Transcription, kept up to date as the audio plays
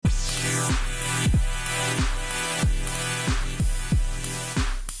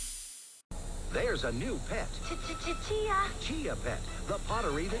There's a new pet. Chia. Chia Pet, the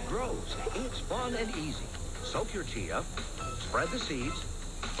pottery that grows. It's fun and easy. Soak your chia, spread the seeds,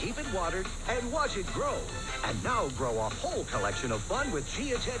 keep it watered, and watch it grow. And now grow a whole collection of fun with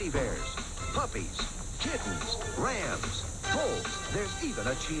Chia teddy bears, puppies, kittens, rams, bulls. There's even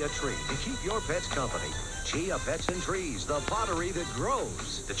a chia tree to keep your pets company. Chia Pets and Trees, the pottery that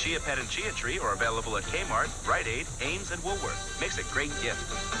grows. The Chia Pet and Chia Tree are available at Kmart, Rite Aid, Ames, and Woolworth. Makes a great gift.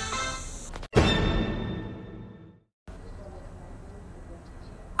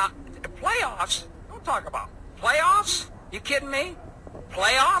 Playoffs? Don't talk about playoffs. You kidding me?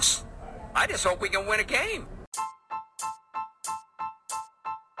 Playoffs? I just hope we can win a game.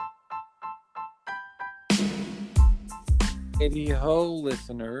 Hey ho,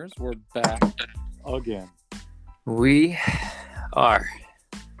 listeners, we're back again. We are.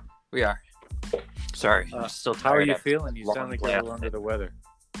 Sorry, I'm still tired. How are you feeling? You sound like you're a little under the weather.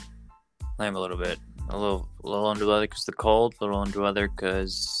 I am a little bit. A little under the weather because the cold. A little under the weather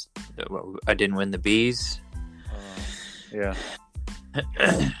because I didn't win the bees. Yeah.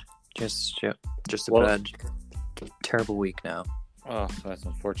 Just a bad, terrible week now. Oh, that's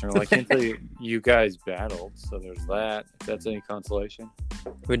unfortunate. Well, I can't tell you, you guys battled, so there's that. If that's any consolation.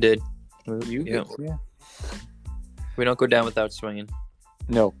 We did. Yeah. We don't go down without swinging.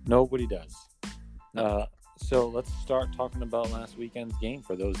 No, nobody does. So let's start talking about last weekend's game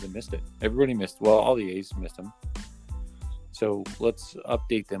for those that missed it. Everybody missed. Well, all the A's missed them. So let's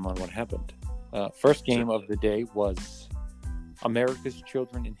update them on what happened. First game of the day was America's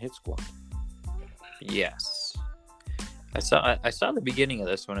Children in Hit Squad. Yes, I saw the beginning of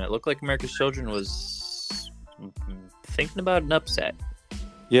this one. It looked like America's Children was thinking about an upset.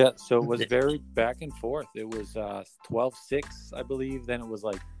 Yeah, so it was very back and forth. It was 12-6, I believe. Then it was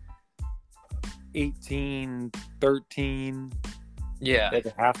like 18-13. Yeah, at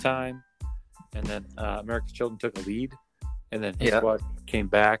the halftime, and then America's Children took a lead, and then Hit Squad came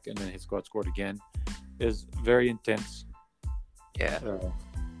back, and then Hit Squad scored again. It was very intense. Yeah.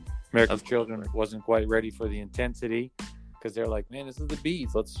 America's Children wasn't quite ready for the intensity because they're like, man, this is the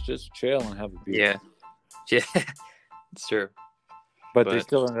bees. Let's just chill and have a beer. Yeah, it's true. But they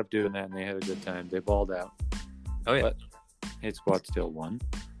still ended up doing that, and they had a good time. They balled out. Oh, yeah. But Hit Squad still won,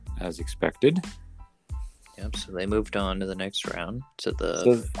 as expected. Yep, so they moved on to the next round, to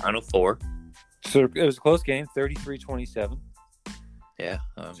the Final Four. So it was a close game, 33-27. Yeah.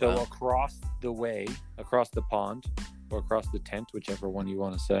 So across the way, across the pond, or across the tent, whichever one you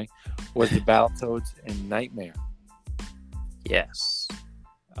want to say, was the Battletoads and Nightmare. Yes.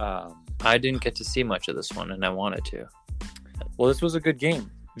 I didn't get to see much of this one, and I wanted to. Well, this was a good game.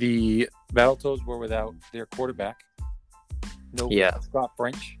 The Battletoads were without their quarterback. Scott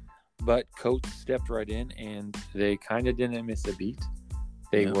French. But Coach stepped right in, and they kind of didn't miss a beat.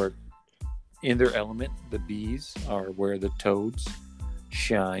 They were in their element. The bees are where the toads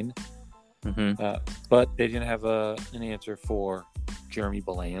shine. Mm-hmm. But they didn't have an answer for Jeremy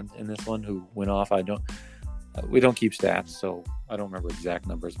Beland in this one, who went off. We don't keep stats, so I don't remember exact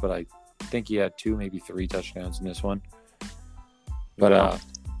numbers, but I think he had 2, maybe 3 touchdowns in this one. But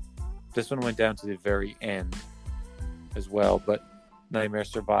this one went down to the very end as well. But Nightmare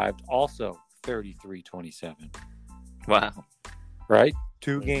survived, also 33-27. Wow. Right?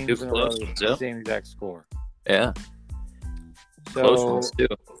 2 games in a row, yeah. Same exact score. Yeah. So close ones too.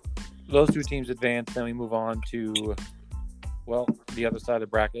 Those 2 teams advance. Then we move on to, the other side of the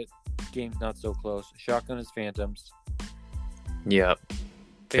bracket. Game's not so close. Shotgun is Phantoms. Yep.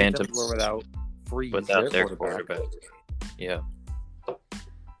 Phantoms were without their quarterback. Yeah.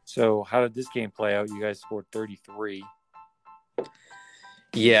 So how did this game play out? You guys scored 33.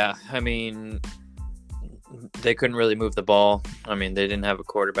 Yeah, I mean, they couldn't really move the ball. I mean, they didn't have a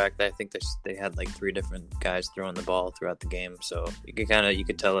quarterback. I think they had like 3 different guys throwing the ball throughout the game. So you could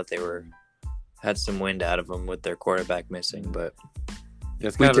tell that they had some wind out of them with their quarterback missing. But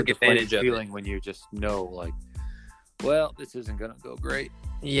it's we kind took of a advantage of feeling when you just know, like, well, this isn't going to go great.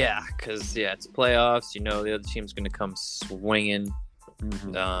 Yeah, because it's playoffs. You know, the other team's going to come swinging.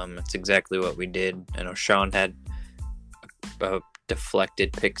 Mm-hmm. It's exactly what we did. I know Sean had a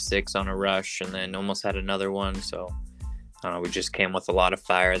deflected pick 6 on a rush and then almost had another one. So I don't know, we just came with a lot of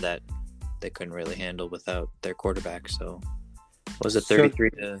fire that they couldn't really handle without their quarterback. So was it 33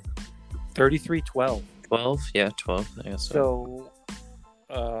 to 33-12? 12? Yeah, 12. I guess so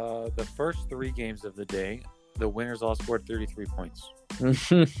the first 3 games of the day, the winners all scored 33 points.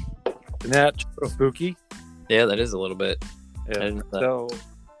 Isn't that spooky? Yeah, that is a little bit. Yeah. So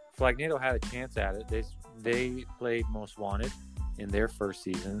Flagnado had a chance at it. They played Most Wanted in their first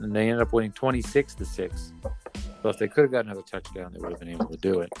season, and they ended up winning 26-6. So if they could have got another touchdown, they would have been able to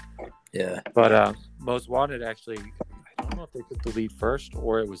do it. Yeah. But Most Wanted actually, I don't know if they took the lead first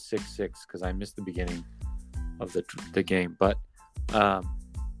or it was 6-6 because I missed the beginning of the game. But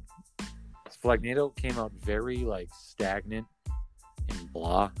Flagnado came out very like stagnant and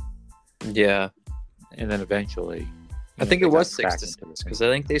blah, Yeah. and then eventually, I think they it was got back 6-6 into the thing. because I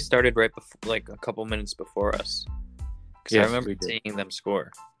think they started right before, like a couple minutes before us. Because I Yes, remember we did. seeing them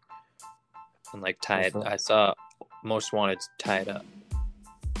score and like tie it. Also- I saw Most Wanted tie it up.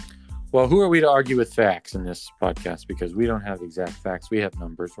 Well, who are we to argue with facts in this podcast? Because we don't have exact facts. We have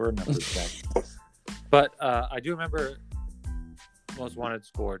numbers. We're a numbers guy. But I do remember Most Wanted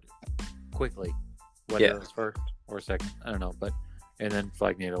scored quickly, whether Yeah. it was first or second. I don't know. And then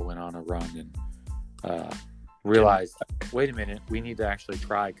Flagnado went on a run and realized, wait a minute, we need to actually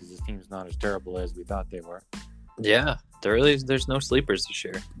try because this team's not as terrible as we thought they were. Yeah, there's no sleepers this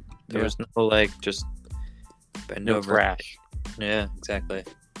year. There was no like just bend No over. trash. Yeah, exactly.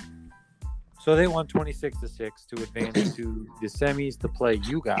 So they won 26-6 to advance to the semis to play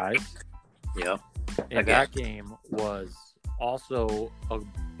you guys. Yeah. And Again. that game was also a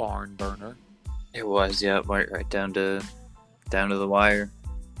barn burner. It was, yeah, right down to the wire.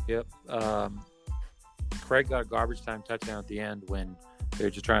 Yep. Craig got a garbage time touchdown at the end when they were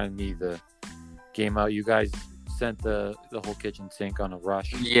just trying to knee the game out. You guys sent the whole kitchen sink on a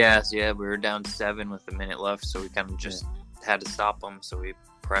rush. Yes, yeah, we were down 7 with a minute left, so we kind of just had to stop them. So we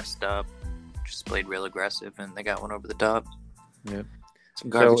pressed up, just played real aggressive, and they got one over the top. Yep.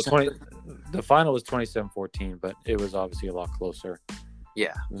 Some So garbage. the final was 27-14, but it was obviously a lot closer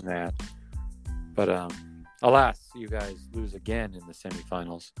Yeah. than that. But alas, you guys lose again in the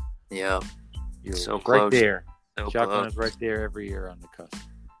semifinals. Yeah. You're So right close. there. So Shotgun close. is right there every year on the cusp.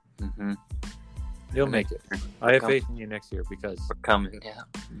 Mm-hmm. You'll make it. I have faith in you next year because We're coming. Yeah.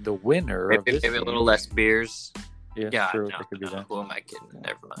 the winner of Maybe this a game- little less beers. Yeah, Yeah. true. No, It could be no, that. who am I kidding?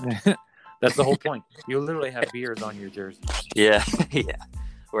 Never mind. That's the whole point. You literally have beers on your jersey. Yeah. Yeah.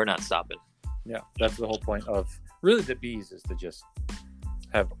 We're not stopping. Yeah, that's the whole point of really the bees is to just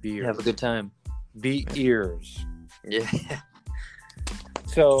have beers. Have a good time. Be ears. Yeah.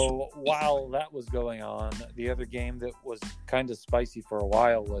 So while that was going on, the other game that was kind of spicy for a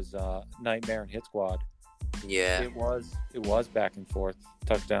while was Nightmare and Hit Squad. Yeah. It was back and forth,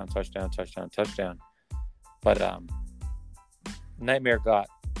 touchdown, touchdown, touchdown, touchdown. But Nightmare got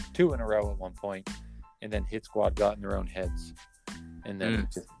 2 in a row at one point, and then Hit Squad got in their own heads, and then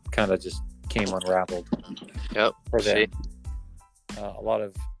it just kind of just came unraveled Yep. for them. See? A lot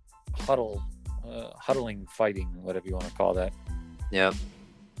of huddling, fighting, whatever you want to call that. Yep.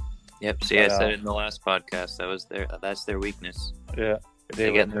 Yep. See, I But, said it in the last podcast. That's their weakness. Yeah,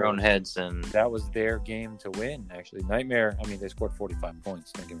 They get in their own heads, and That was their game to win, actually. Nightmare, I mean, they scored 45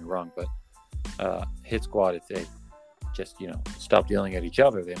 points, don't get me wrong, but Hit Squad, if they just, stopped yelling at each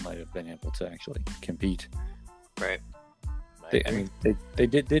other, they might have been able to actually compete. right. They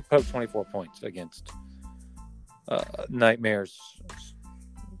did put up 24 points against Nightmares.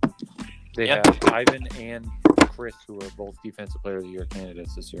 They Yeah. have Ivan and Chris, who are both Defensive Player of the Year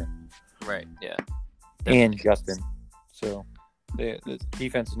candidates this year, Right. Yeah. and Justin. So the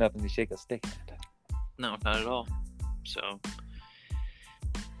defense is nothing to shake a stick at. No, not at all. So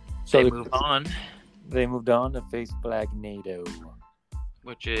So they move on, They moved on to face Flagnado.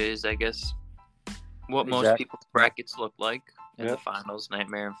 which is, I guess, what most Exactly. people's brackets look like in the Yep. finals: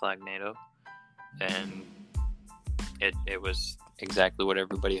 Nightmare and Flagnado, and it was exactly what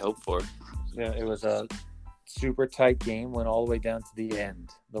everybody hoped for. Yeah, it was a super tight game, went all the way down to the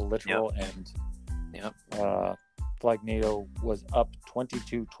end, the literal end. Yep. Flagnado was up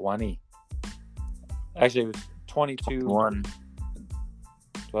 22-20. Actually, it was 22. One.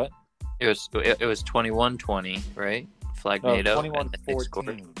 What? It was 21-20, right? No, Flagnado. and then they scored.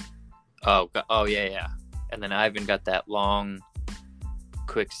 21-14. Oh yeah. And then Ivan got that long,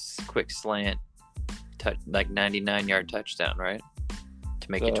 quick slant, like 99-yard touchdown, right?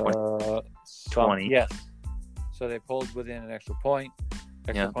 To make it 20. Yes. So they pulled within an extra point.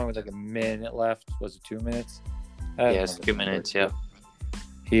 Extra Yeah. point with like a minute left. Was it 2 minutes? Yes, 2 minutes. Yeah.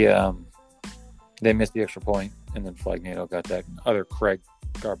 They missed the extra point, and then Flagnado got that other Craig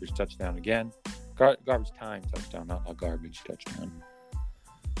garbage touchdown again. Garbage time touchdown, not a garbage touchdown.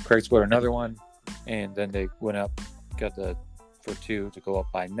 Craig scored another one, and then they went up, got for 2 to go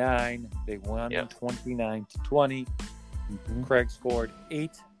up by 9. They won 29-20. Mm-hmm. Craig scored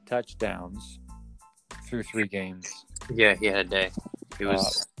 8 touchdowns through 3 games. Yeah, he had a day. He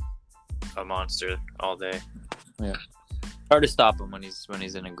was a monster all day. Yeah. Hard to stop him when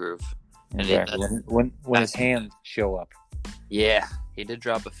he's in a groove. And Exactly. When his hands show up. Yeah, he did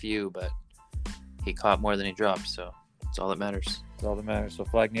drop a few, but he caught more than he dropped. So That's all that matters. That's all that matters. So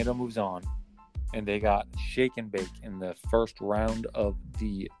Flagnado moves on, and they got shake and bake in the first round of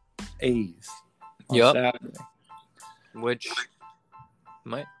the A's on Saturday. Which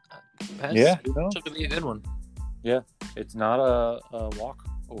might pass. Yeah, who knows? Should be a good one. Yeah, it's not a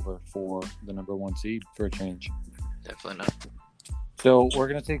walkover for the number 1 seed for a change. Definitely not. So we're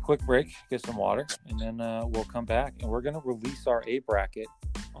going to take a quick break, get some water, and then we'll come back, and we're going to release our A bracket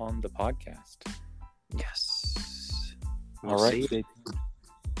on the podcast. Yes. All right. Stay tuned.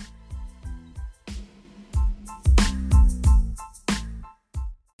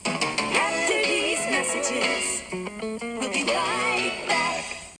 After these messages, we'll be right back.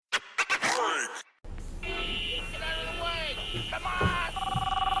 Get out of the way! Come on!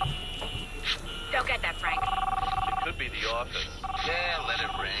 Don't get that, Frank. It could be the office. Yeah, let it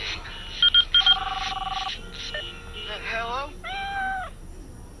rain. Hello?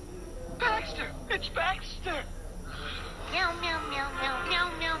 Baxter! It's Baxter! Meow, meow, meow, meow, meow,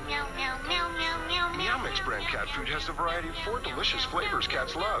 meow, meow, meow, meow, meow, meow, Meow Mix brand cat food has a variety of 4 delicious flavors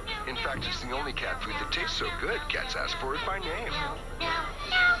cats love. In fact, it's the only cat food that tastes so good, cats ask for it by name. meow, meow,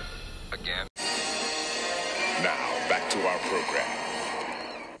 meow. Again. Now, back to our program.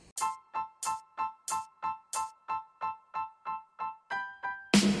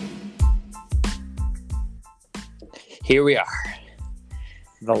 Here we are.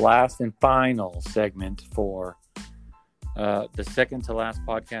 The last and final segment for the second to last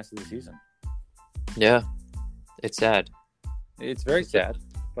podcast of the season. Yeah. It's sad. It's very sad,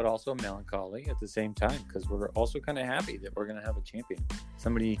 but also melancholy at the same time, because we're also kind of happy that we're going to have a champion.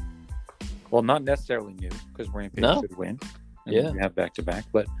 Somebody, well, not necessarily new, because Rampage should win. And we have back-to-back,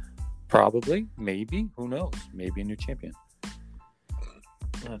 but probably, maybe, who knows, maybe a new champion.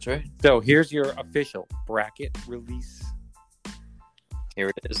 That's right. So here's your official bracket release. Here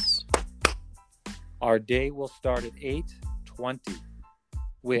it is. Our day will start at 8:20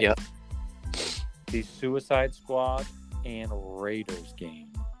 with the Suicide Squad and Raiders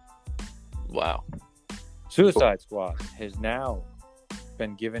game. Wow. Suicide Squad has now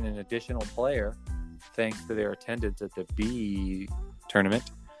been given an additional player thanks to their attendance at the B tournament.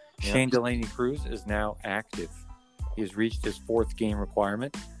 Shane Delaney Cruz is now active. He has reached his 4th game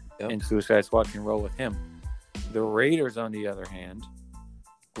requirement, and Suicide Squad can roll with him. The Raiders, on the other hand,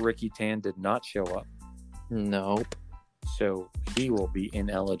 Ricky Tan did not show up. Nope. So he will be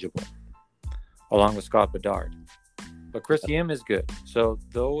ineligible, along with Scott Bedard. But Chris Yim is good. So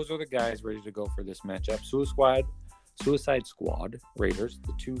those are the guys ready to go for this matchup. Suicide Squad, Raiders,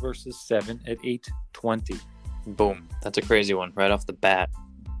 the 2 versus 7 at 8:20. Boom. That's a crazy one right off the bat.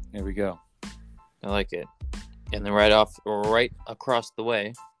 There we go. I like it. And then right across the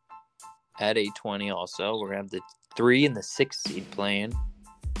way at 8:20 also, we're going to have the 3 and the 6 seed playing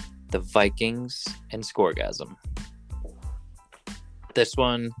the Vikings and Scoregasm. This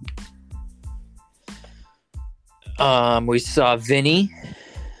one, we saw Vinny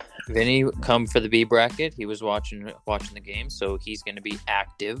come for the B bracket. He was watching the game, so he's going to be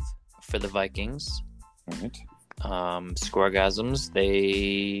active for the Vikings. All right. Scoregasms,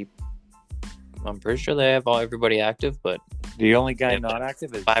 I'm pretty sure they have everybody active, but the only guy not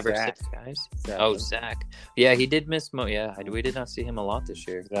active is 5 Zach. or 6 guys. Zach. Oh, Zach. Yeah, he did miss. We did not see him a lot this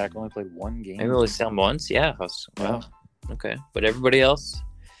year. Zach only played 1 game. Maybe only saw him once. Yeah. Wow. Okay, but everybody else.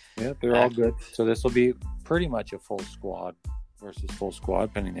 Yeah, they're all good. So this will be pretty much a full squad versus full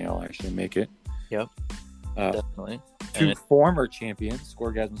squad, pending they all actually make it. Yep. Definitely. 2 former champions.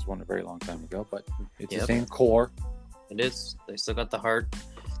 Scoregasms won a very long time ago, but it's the same core. It is. They still got the heart.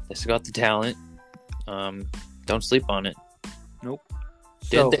 They still got the talent. Don't sleep on it. Nope.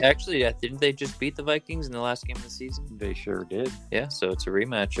 Didn't they just beat the Vikings in the last game of the season? They sure did. Yeah, so it's a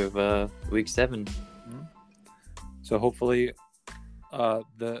rematch of week 7. So hopefully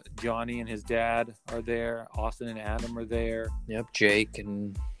the Johnny and his dad are there. Austin and Adam are there. Yep, Jake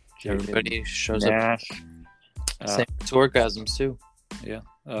and everybody shows Nash. up. Same Scoregasms too. Yeah.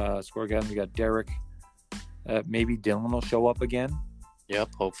 Scoregasms, we got Derek. Maybe Dylan will show up again. Yep,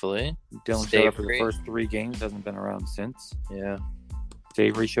 hopefully. Dylan showed up for the first 3 games, hasn't been around since. Yeah.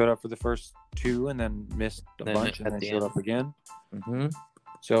 Savory showed up for the first 2 and then missed a bunch and then showed up again. Mm-hmm.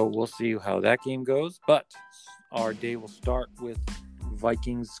 So we'll see how that game goes. But our day will start with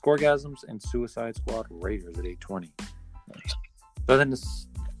Vikings Scoregasms and Suicide Squad Raiders at 8:20. Nice. So then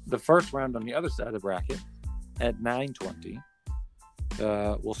the first round on the other side of the bracket at 9:20,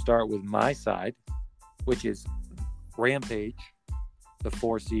 we'll start with my side, which is Rampage, the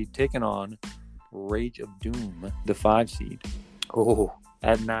 4 seed, taking on Rage of Doom, the 5 seed,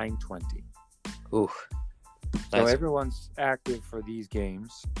 at 9:20. Ooh. So everyone's active for these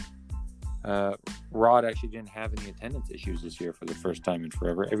games. Rod actually didn't have any attendance issues this year for the first time in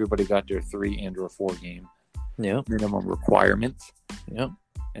forever. Everybody got their 3 and or 4 game minimum requirements. Yep.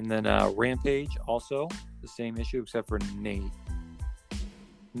 And then Rampage also the same issue except for Nate.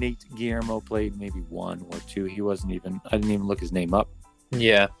 Nate Guillermo played maybe 1 or 2. He wasn't even. I didn't even look his name up.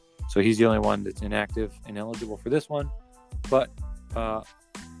 Yeah. So he's the only one that's inactive and eligible for this one. But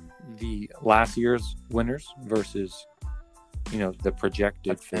the last year's winners versus, the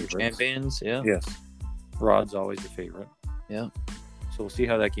projected favorites. Champions, yeah. Yes. Rod's always the favorite. Yeah. So we'll see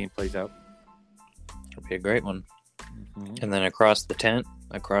how that game plays out. It'll be a great one. Mm-hmm. And then across the tent,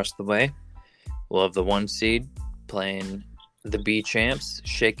 across the way, we'll have the 1 seed playing the B champs,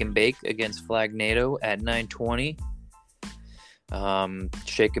 Shake and Bake against Flag NATO at 9:20.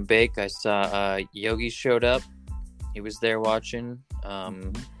 Shake and Bake, I saw Yogi showed up. He was there watching.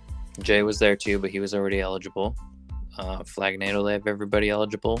 Jay was there too, but he was already eligible. Flag NATO, they have everybody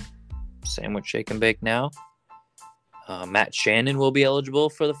eligible. Same with Shake and Bake now. Matt Shannon will be eligible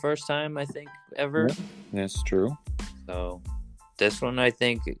for the first time, I think, ever. Yeah, that's true. So this one, I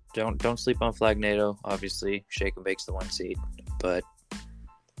think, don't sleep on Flag NATO. Obviously, Shake and Bake's the 1 seed, but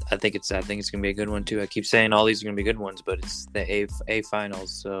I think it's gonna be a good one too. I keep saying all these are gonna be good ones, but it's the A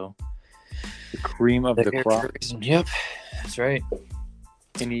finals, so the cream of the crop. Yep, that's right.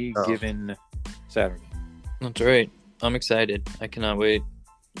 Any given Saturday. That's right. I'm excited. I cannot wait.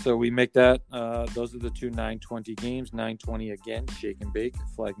 So we make that. Those are the 2 9:20 games. 9:20 again. Shake and Bake,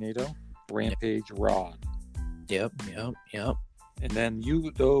 Flag NATO, Rampage, Rod. Yep. And then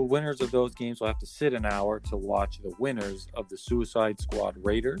the winners of those games will have to sit an hour to watch the winners of the Suicide Squad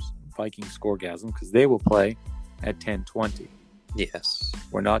Raiders, Viking Scoregasm, because they will play at 10:20. Yes.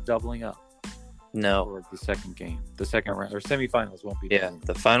 We're not doubling up. No. For the second game. The second round, or semifinals won't be. Yeah,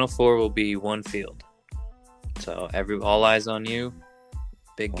 the final 4 will be 1 field. So all eyes on you.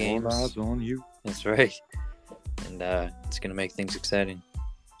 Big games. All eyes on you. That's right. And it's going to make things exciting.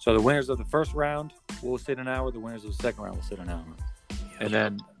 So the winners of the first round will sit an hour. The winners of the second round will sit an hour. And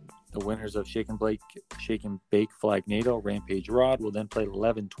then the winners of Shake and Bake, Flag NATO, Rampage, Rod will then play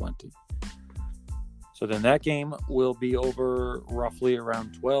 11:20. So then that game will be over roughly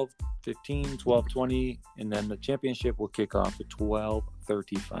around 12:15, 12:20, and then the championship will kick off at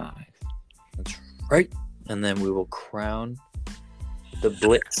 12:35. That's right. And then we will crown the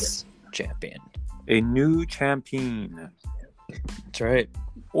Blitz champion. A new champion. That's right.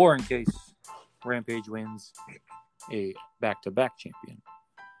 Or in case Rampage wins, a back-to-back champion.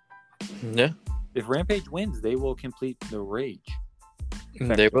 Yeah. If Rampage wins, they will complete the Rage.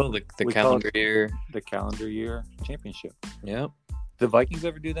 They will. The calendar year. The calendar year championship. Yep. The Vikings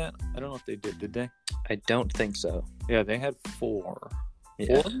ever do that? I don't know if they did they? I don't think so. Yeah, they had 4.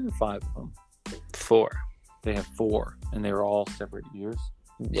 Yeah. 4 or 5 of them? 4. They had 4, and they were all separate years.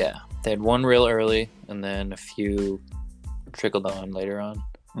 Yeah. They had 1 real early, and then a few trickled on later on.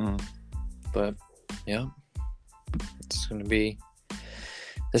 But, yeah. This is going to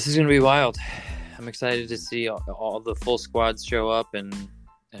be wild. I'm excited to see all the full squads show up and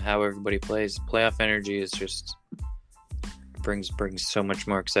how everybody plays. Playoff energy is just brings so much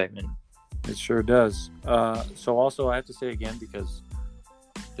more excitement. It sure does. So also I have to say again, because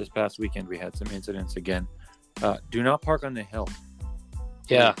this past weekend we had some incidents again. Do not park on the hill.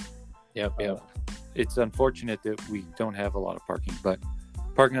 Yeah. Yep. It's unfortunate that we don't have a lot of parking, but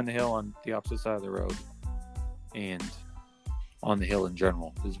parking on the hill on the opposite side of the road and on the hill in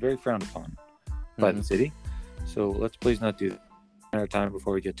general is very frowned upon by the city. So let's please not do that. Our time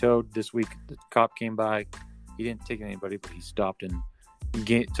before we get towed. This week, the cop came by. He didn't take anybody, but he stopped and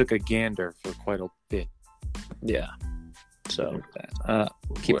took a gander for quite a bit. Yeah. So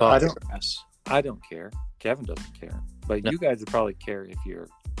keep on. I don't care. Kevin doesn't care, but you guys would probably care if your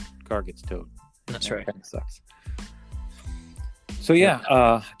car gets towed. That's right. Kind of sucks. So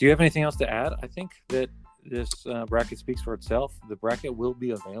yeah, do you have anything else to add? I think that this bracket speaks for itself. The bracket will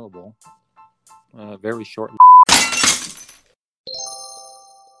be available very shortly.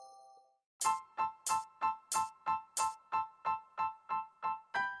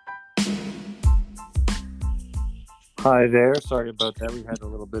 Hi there. Sorry about that. We had a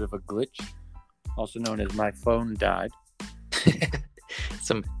little bit of a glitch, also known as my phone died.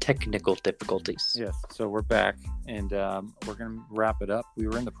 Some technical difficulties. Yes. So we're back, and we're going to wrap it up. We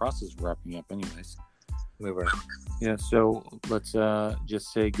were in the process of wrapping up anyways. We were. Yeah. So let's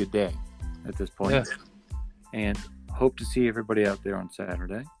just say good day at this point. Yeah. And hope to see everybody out there on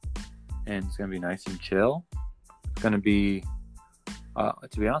Saturday. And it's going to be nice and chill. It's going to be,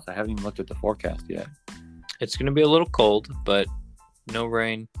 to be honest, I haven't even looked at the forecast yet. It's going to be a little cold, but no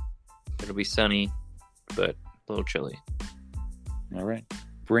rain. It'll be sunny, but a little chilly. All right.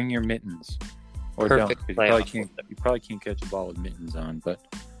 bring your mittens, or Perfect don't. 'Cause playoff. You probably can't catch a ball with mittens on,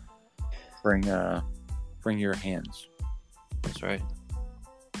 but bring your hands. That's right.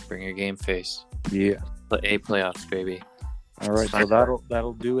 Bring your game face. Yeah. A playoffs, baby. All right, so Fine.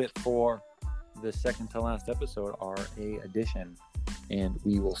 that'll do it for the second to last episode, RA edition, and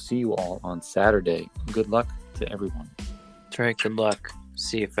we will see you all on Saturday. Good luck to everyone. That's right. Good luck.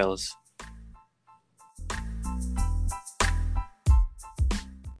 See you, fellas.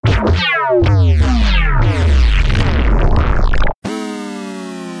 Yeah.